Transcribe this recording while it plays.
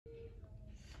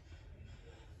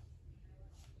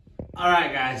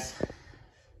Alright guys,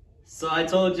 so I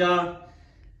told y'all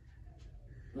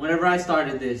whenever I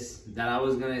started this that I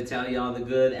was going to tell y'all the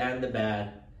good and the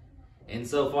bad. And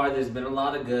so far there's been a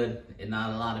lot of good and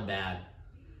not a lot of bad.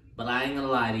 But I ain't going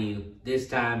to lie to you, this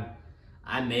time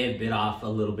I may have bit off a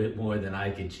little bit more than I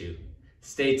could chew.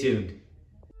 Stay tuned.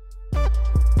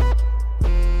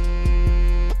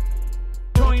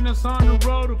 Join us on the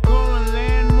road to go and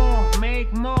land more,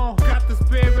 make more. Got the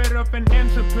spirit of an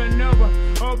entrepreneur,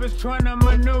 always trying to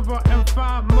maneuver and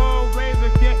find more ways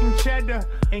of getting cheddar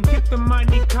and keep the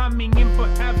money coming in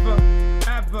forever,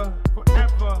 ever,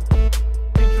 forever.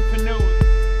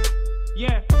 Entrepreneurs,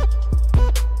 yeah,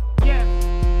 yeah.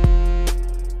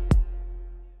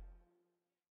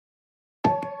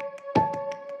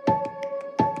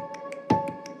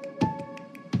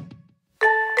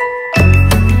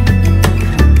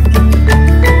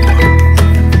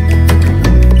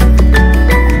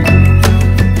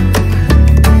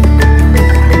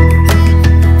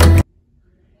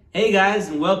 Hey guys,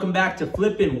 and welcome back to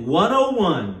Flippin'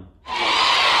 101.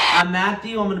 I'm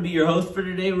Matthew. I'm going to be your host for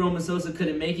today. Roman Sosa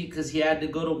couldn't make it because he had to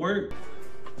go to work.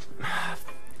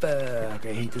 Fuck,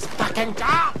 I hate this fucking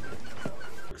job.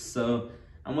 So,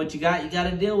 and what you got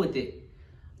to deal with it.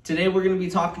 Today we're going to be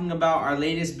talking about our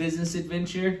latest business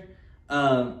adventure.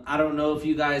 I don't know if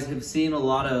you guys have seen a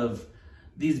lot of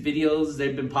these videos.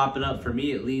 They've been popping up, for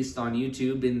me at least, on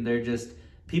YouTube, and they're just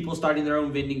people starting their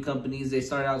own vending companies. They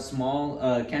start out small,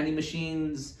 candy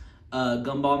machines,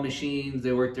 gumball machines.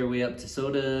 They work their way up to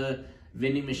soda,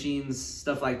 vending machines,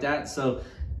 stuff like that. So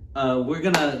we're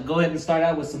gonna go ahead and start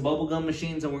out with some bubblegum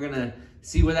machines, and we're gonna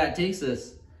see where that takes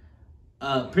us.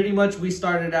 Pretty much we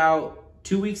started out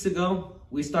 2 weeks ago.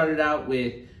 We started out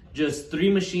with just 3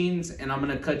 machines, and I'm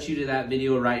gonna cut you to that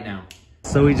video right now.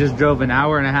 So we just drove an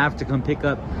hour and a half to come pick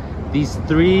up these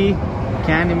 3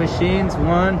 candy machines.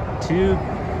 1, 2,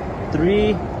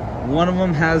 3. One of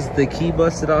them has the key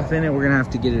busted off in it. We're gonna have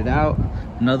to get it out.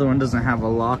 Another one doesn't have a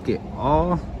lock at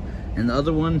all, and the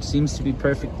other one seems to be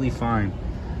perfectly fine.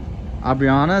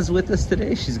 Aubriana's with us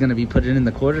today. She's gonna be putting in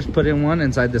the quarters. Put in one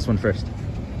inside this one first.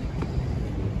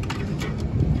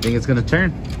 Think it's gonna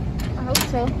turn? I hope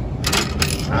so.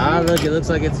 Ah, look, it looks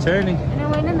like it's turning. And I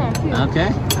went in there too.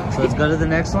 Okay, so let's go to the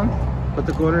next one. Put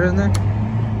the quarter in there.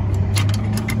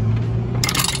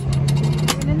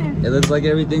 It looks like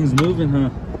everything's moving,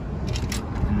 huh?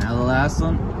 And now the last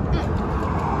one.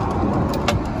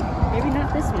 Maybe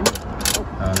not this one.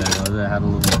 Oh, there it goes. That had a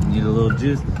little, need a little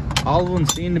juice. All of them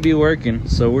seem to be working,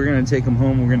 so we're gonna take them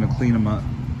home. We're gonna clean them up.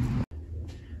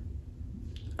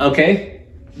 Okay,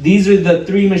 these are the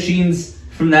 3 machines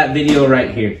from that video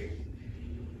right here.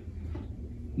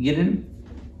 Get in?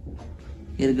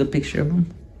 Get a good picture of them.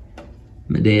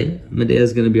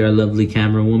 Medea's gonna be our lovely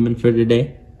camera woman for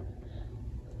today.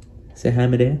 Say hi,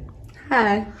 Medea.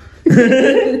 Hi.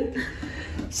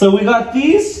 So we got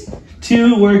these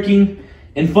 2 working.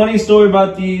 And funny story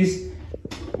about these,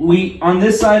 on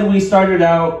this side we started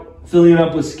out filling it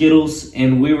up with Skittles,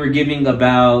 and we were giving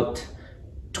about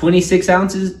 26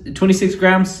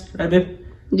 grams, right babe?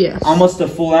 Yes. Almost a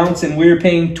full ounce, and we were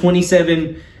paying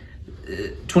 27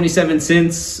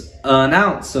 cents an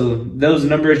ounce. So those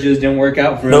numbers just didn't work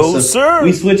out for us. No, so sir.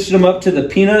 We switched them up to the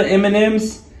peanut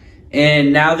M&Ms.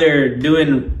 And now they're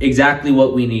doing exactly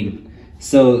what we need.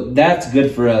 So that's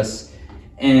good for us.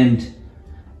 And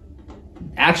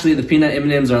actually the peanut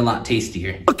M&Ms are a lot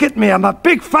tastier. Look at me, I'm a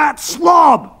big fat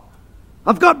slob.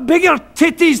 I've got bigger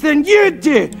titties than you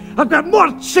do. I've got more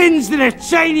chins than a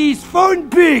Chinese phone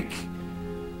book.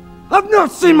 I've not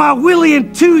seen my willy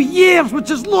in 2 years, which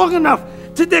is long enough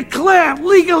to declare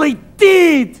legally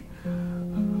dead.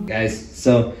 Guys,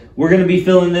 so we're gonna be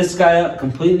filling this guy up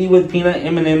completely with peanut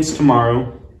M&Ms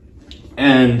tomorrow.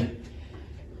 And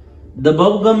the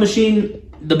bubblegum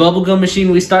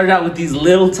machine, we started out with these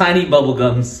little tiny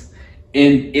bubblegums,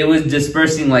 and it was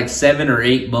dispersing like 7 or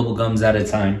 8 bubblegums at a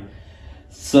time.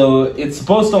 So it's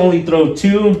supposed to only throw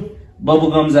 2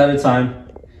 bubblegums at a time.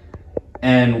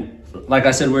 And like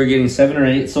I said, we were getting 7 or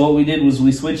 8. So what we did was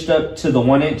we switched up to the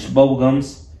 1-inch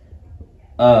bubblegums,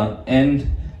 and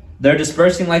they're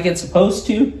dispersing like it's supposed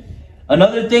to.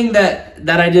 Another thing that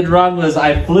I did wrong was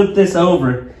I flipped this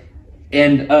over,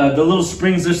 and the little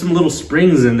springs, there's some little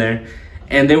springs in there,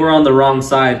 and they were on the wrong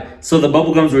side. So the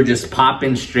bubblegums were just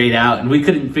popping straight out, and we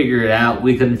couldn't figure it out.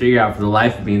 We couldn't figure out for the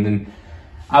life of me. And then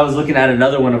I was looking at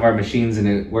another one of our machines, and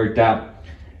it worked out.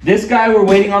 This guy, we're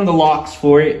waiting on the locks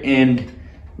for it, and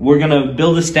we're gonna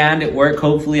build a stand at work.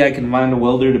 Hopefully I can find a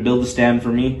welder to build a stand for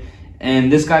me.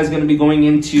 And this guy's gonna be going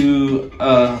into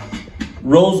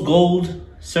Rose Gold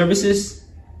Services,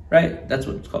 right? That's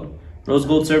what it's called. Rose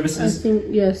Gold Services. I think,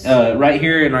 yes. Right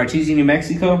here in Artesia, New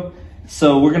Mexico.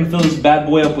 So we're gonna fill this bad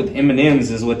boy up with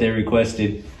M&Ms is what they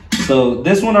requested. So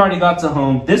this one already got to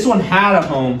home. This one had a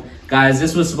home, guys.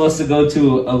 This was supposed to go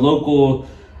to a local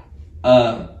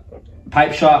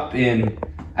pipe shop, and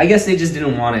I guess they just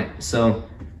didn't want it. So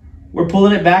we're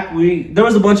pulling it back. There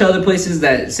was a bunch of other places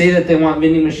that say that they want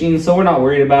vending machines, so we're not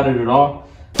worried about it at all.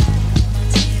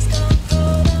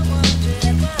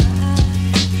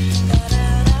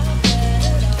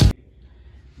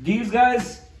 These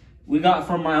guys we got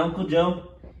from my Uncle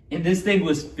Joe, and this thing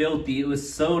was filthy. It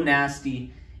was so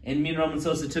nasty. And me and Roman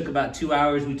Sosa took about 2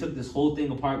 hours. We took this whole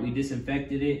thing apart. We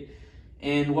disinfected it.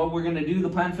 And what we're gonna do, the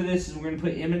plan for this is we're gonna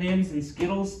put M&Ms and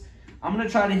Skittles. I'm gonna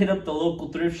try to hit up the local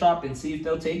thrift shop and see if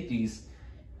they'll take these.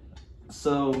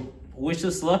 So wish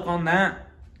us luck on that.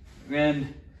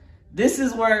 And this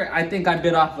is where I think I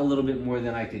bit off a little bit more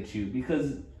than I could chew,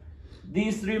 because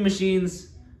these 3 machines,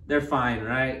 they're fine,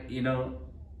 right? You know,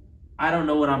 I don't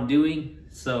know what I'm doing,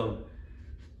 so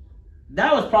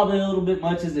that was probably a little bit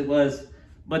much as it was.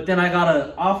 But then I got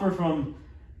an offer from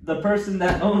the person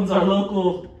that owns our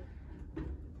local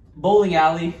bowling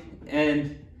alley,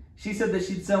 and she said that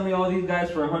she'd sell me all these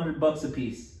guys for $100 a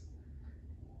piece.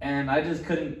 And I just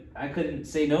couldn't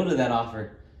say no to that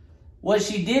offer. What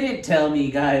she didn't tell me,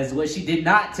 guys, what she did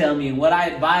not tell me, and what I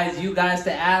advise you guys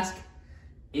to ask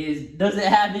is, does it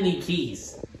have any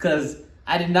keys? Because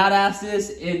I did not ask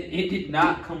this, and it did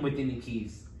not come with any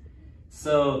keys.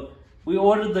 So we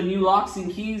ordered the new locks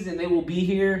and keys, and they will be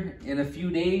here in a few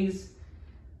days.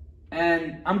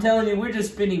 And I'm telling you, we're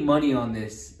just spending money on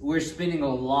this. We're spending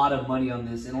a lot of money on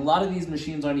this, and a lot of these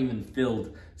machines aren't even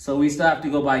filled. So we still have to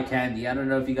go buy candy. I don't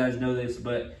know if you guys know this,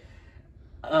 but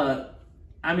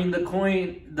I mean,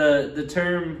 the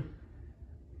term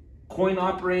coin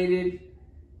operated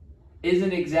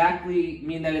isn't exactly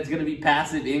mean that it's gonna be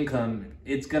passive income.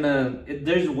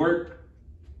 There's work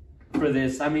for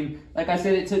this. I mean, like I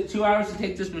said, it took 2 hours to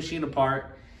take this machine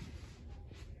apart.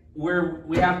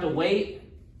 We have to wait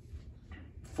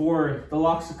for the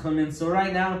locks to come in. So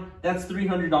right now, that's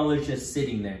 $300 just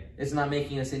sitting there. It's not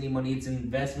making us any money. It's an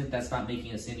investment that's not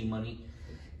making us any money.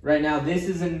 Right now, this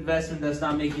is an investment that's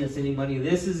not making us any money.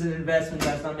 This is an investment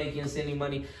that's not making us any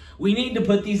money. We need to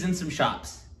put these in some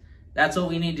shops. That's what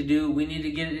we need to do. We need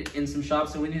to get it in some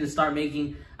shops, and we need to start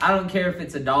making, I don't care if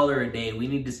it's $1 a day. We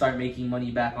need to start making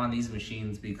money back on these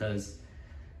machines, because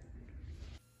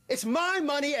It's my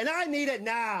money and I need it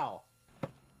now.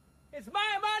 It's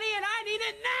my money and I need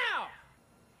it now!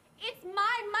 It's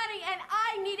my money and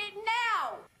I need it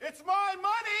now! It's my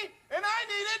money and I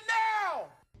need it now!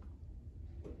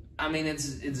 I mean,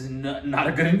 it's not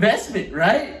a good investment,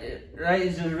 right? Right?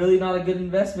 It's just really not a good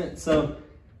investment. So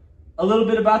a little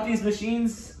bit about these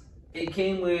machines. It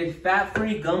came with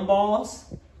fat-free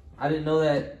gumballs. I didn't know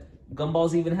that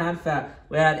gumballs even had fat.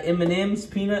 We had M&M's,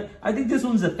 peanut. I think this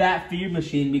one's a fat-free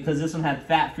machine because this one had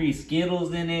fat-free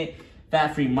Skittles in it,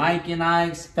 fat-free Mike and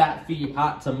Ike's, fat-free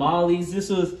hot tamales. This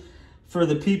was for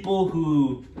the people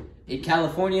who, in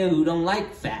California, who don't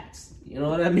like fats. You know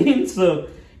what I mean? So,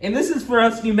 and this is for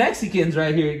us New Mexicans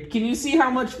right here. Can you see how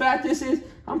much fat this is?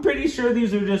 I'm pretty sure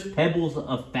these are just pebbles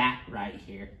of fat right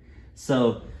here.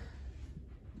 So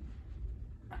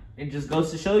it just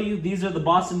goes to show you, these are the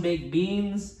Boston baked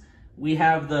beans. We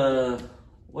have the,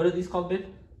 what are these called, babe?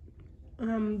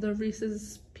 The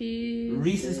Reese's Pieces.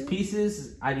 Reese's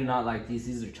Pieces. I do not like these.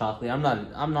 These are chocolate. I'm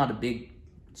not a big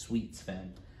sweets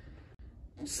fan.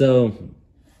 So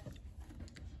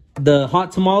the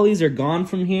hot tamales are gone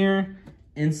from here,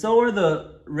 and so are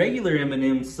the regular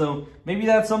M&Ms. So maybe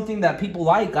that's something that people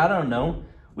like. I don't know.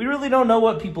 We really don't know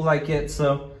what people like yet.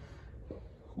 So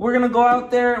we're gonna go out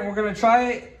there and we're gonna try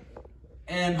it,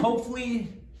 and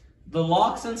hopefully the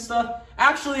locks and stuff.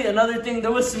 Actually, another thing,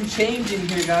 there was some change in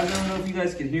here, guys. I don't know if you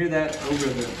guys can hear that over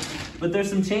there, but there's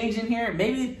some change in here.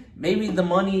 Maybe the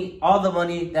money, all the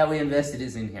money that we invested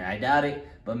is in here. I doubt it,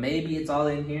 but maybe it's all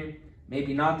in here.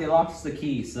 Maybe not. They lost us the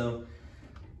key. So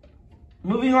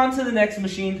moving on to the next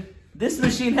machine. This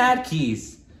machine had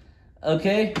keys.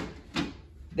 Okay,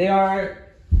 they are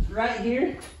right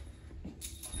here.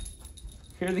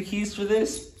 Here are the keys for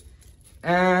this,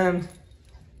 and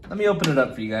let me open it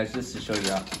up for you guys just to show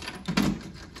you out.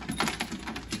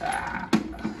 I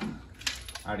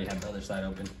already have the other side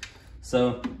open.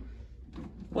 So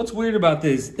what's weird about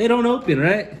this? They don't open,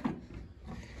 right?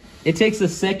 It takes a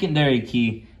secondary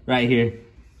key right here.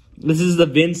 This is the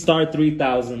VinStar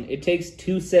 3000. It takes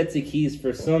 2 sets of keys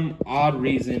for some odd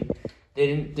reason. They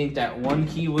didn't think that one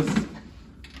key was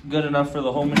good enough for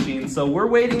the whole machine. So we're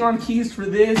waiting on keys for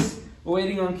this. We're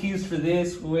waiting on keys for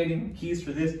this. We're waiting on keys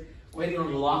for this. waiting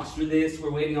on the locks for this.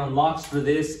 We're waiting on locks for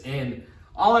this. And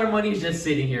all our money is just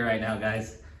sitting here right now,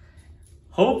 guys.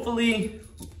 Hopefully,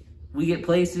 we get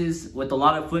places with a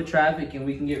lot of foot traffic and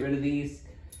we can get rid of these.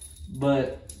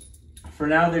 But for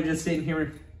now, they're just sitting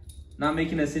here, not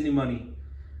making us any money.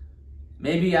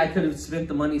 Maybe I could have spent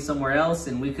the money somewhere else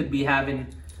and we could be having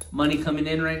money coming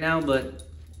in right now, but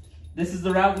this is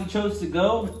the route we chose to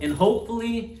go, and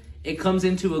hopefully it comes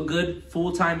into a good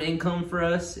full-time income for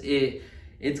us.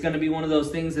 It's gonna be one of those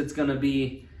things that's gonna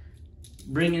be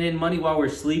bringing in money while we're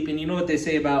sleeping. You know what they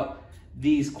say about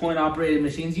these coin-operated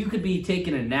machines? You could be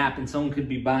taking a nap and someone could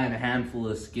be buying a handful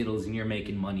of Skittles and you're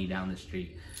making money down the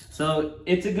street. So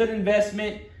it's a good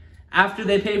investment. After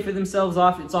they pay for themselves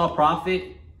off, it's all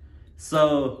profit.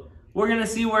 So we're gonna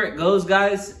see where it goes,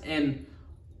 guys, and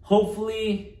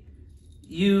hopefully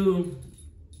you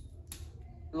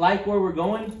like where we're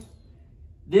going.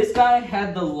 This guy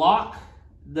had the lock,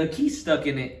 the key stuck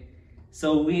in it.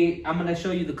 So I'm gonna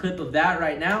show you the clip of that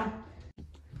right now.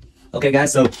 Okay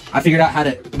guys, so I figured out how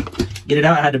to get it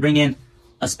out. I had to bring in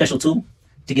a special tool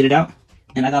to get it out.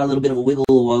 And I got a little bit of a wiggle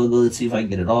a while ago. Let's see if I can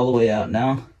get it all the way out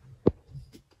now.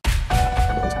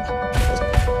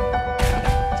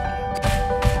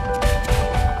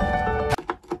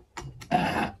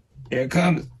 Here it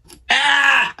comes.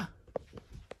 Ah!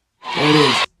 There it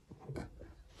is.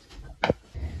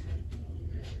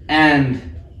 And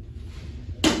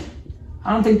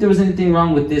I don't think there was anything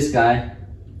wrong with this guy.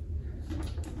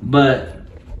 But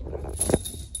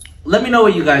let me know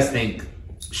what you guys think.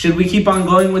 Should we keep on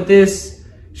going with this?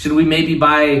 Should we maybe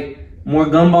buy more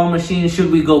gumball machines?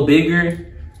 Should we go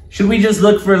bigger? Should we just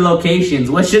look for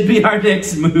locations? What should be our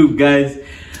next move, guys?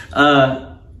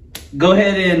 Go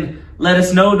ahead and let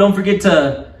us know. Don't forget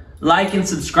to like and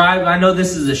subscribe. I know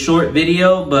this is a short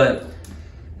video, but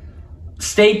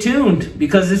stay tuned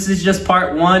because this is just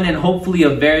part one and hopefully a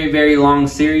very, very long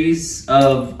series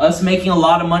of us making a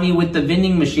lot of money with the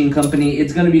vending machine company.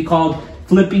 It's going to be called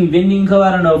Flipping Vending Co.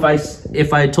 I don't know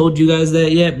if I told you guys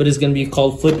that yet, but it's going to be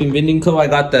called Flipping Vending Co. I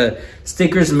got the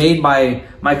stickers made by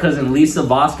my cousin Lisa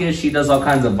Vasquez. She does all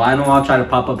kinds of vinyl. I'll try to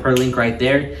pop up her link right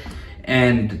there.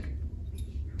 And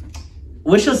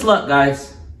wish us luck,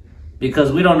 guys,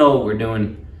 because we don't know what we're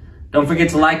doing. Don't forget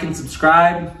to like and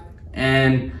subscribe,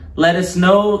 and let us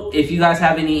know if you guys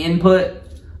have any input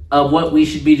of what we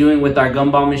should be doing with our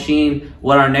gumball machine,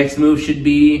 what our next move should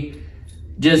be.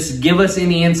 Just give us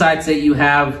any insights that you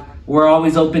have. We're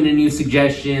always open to new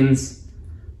suggestions.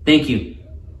 Thank you.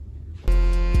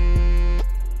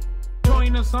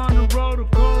 Join us on the road to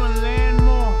go and land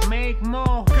more, make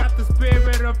more. Got the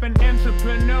spirit of an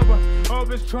entrepreneur.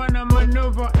 Always trying to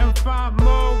maneuver and find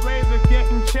more ways of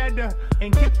getting cheddar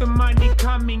and keep the money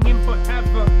coming in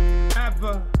forever,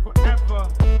 ever, forever.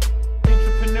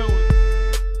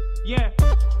 Entrepreneurs, yeah.